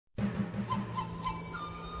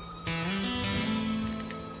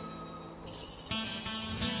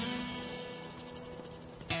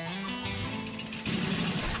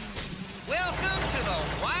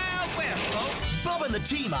and the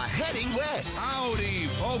team are heading west. Howdy,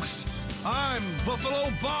 folks. I'm Buffalo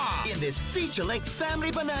Bob. In this feature-length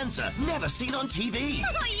family bonanza never seen on TV.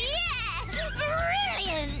 Oh, yeah!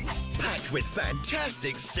 Brilliant! Packed with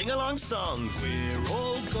fantastic sing-along songs. We're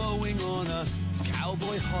all going on a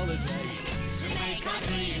cowboy holiday. Make our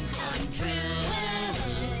dreams come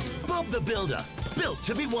true. Bob the Builder, built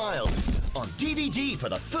to be wild. On DVD for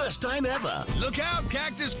the first time ever. Look out,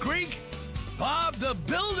 Cactus Creek. Bob the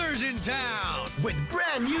Builder's in town. With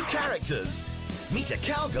brand new characters. Meet a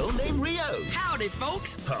cowgirl named Rio. Howdy,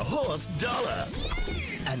 folks. Her horse, Dollar.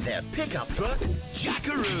 And their pickup truck,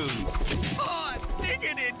 Jackaroo. Oh,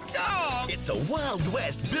 diggity dog. It's a Wild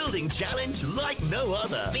West building challenge like no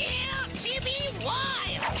other. Built to be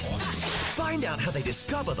wild. Find out how they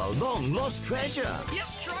discover the long-lost treasure.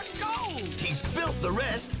 Yes, truck goes. He's built the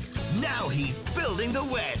rest. Now he's building the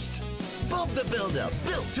West. Bob the Builder,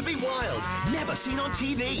 built to be wild. Never seen on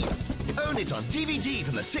TV. Own it on DVD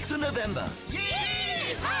from the 6th of November.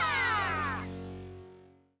 Yeehaw!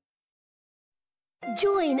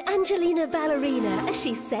 Join Angelina Ballerina as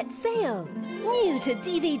she sets sail. New to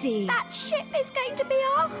DVD. That ship is going to be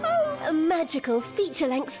our home. A magical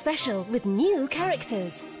feature-length special with new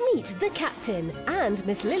characters. Meet the captain and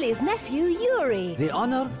Miss Lily's nephew, Yuri. The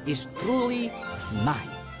honor is truly mine.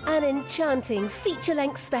 An enchanting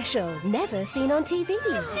feature-length special never seen on TV.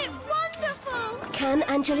 Isn't it wonderful? Can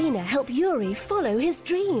Angelina help Yuri follow his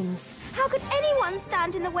dreams? How could anyone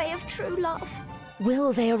stand in the way of true love?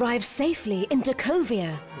 Will they arrive safely in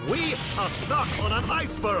Dekovia? We are stuck on an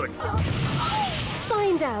iceberg.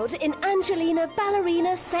 Find out in Angelina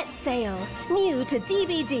Ballerina Sets Sail. New to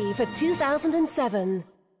DVD for 2007.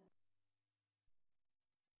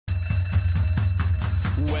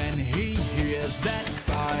 When he hears that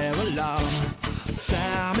fire alarm,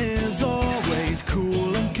 Sam is always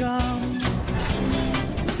cool and calm.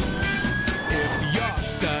 If you're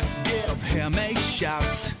stuck, give him a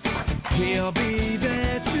shout. He'll be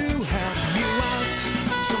there to help you out.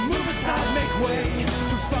 So move aside, make way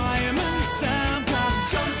for Fireman Sam, 'cause he's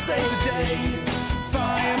gonna save the day.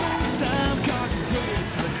 Fireman Sam, 'cause he's brave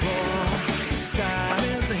to the core. Sam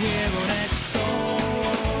is the hero next door.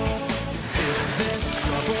 If there's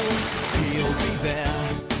trouble, he'll be there,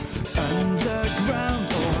 underground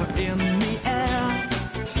or in the air.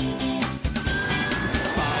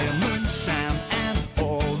 Fireman Sam and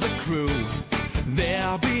all the crew,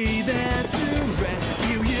 they'll be there to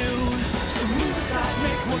rescue you. So move aside,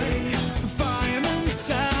 make way for Fireman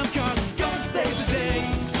Sam, 'cause he's gonna save the day.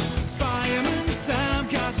 Fireman Sam,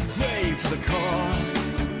 'cause he's brave to the core.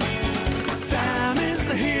 Sam is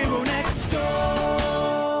the hero next door.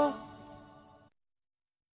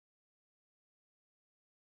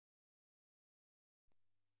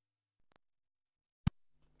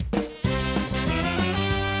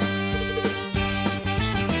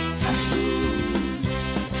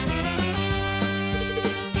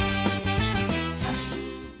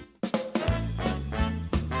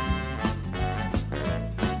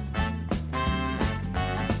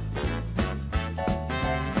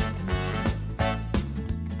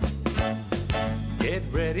 Get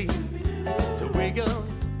ready to wiggle.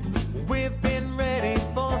 We've been ready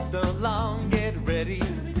for so long. Get ready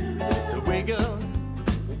to wiggle.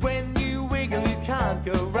 When you wiggle, you can't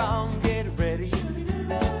go wrong. Get ready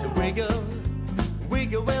to wiggle.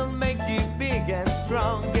 Wiggle will make you big and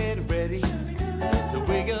strong. Get ready to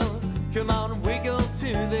wiggle. Come on, wiggle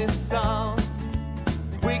to this song.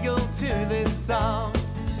 Wiggle to this song.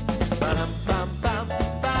 Ba-dum-bum-bum,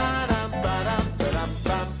 ba-dum-ba-dum,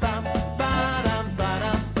 ba-dum-bum-bum.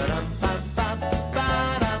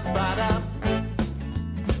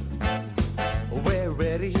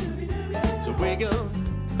 Wiggle,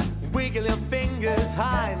 wiggle your fingers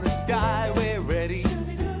high in the sky. We're ready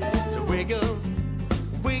to wiggle,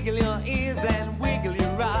 wiggle your ears and wiggle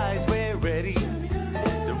your eyes. We're ready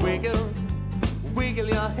to wiggle, wiggle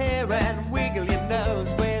your hair and wiggle your nose.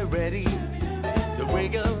 We're ready to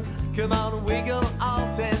wiggle. Come on, wiggle all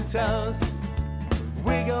 10 toes.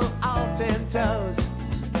 Wiggle all 10 toes.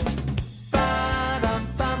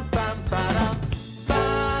 Ba-dum-bum-bum-ba-dum.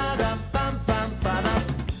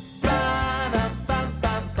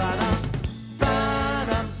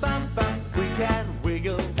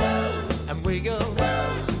 Wiggle,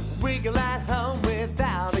 wiggle at home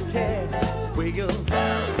without a care. Wiggle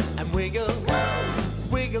and wiggle,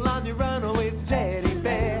 wiggle on your own or with teddy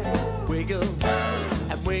bear. Wiggle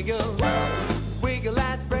and wiggle, wiggle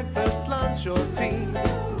at breakfast, lunch or tea.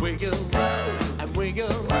 Wiggle and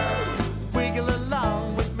wiggle.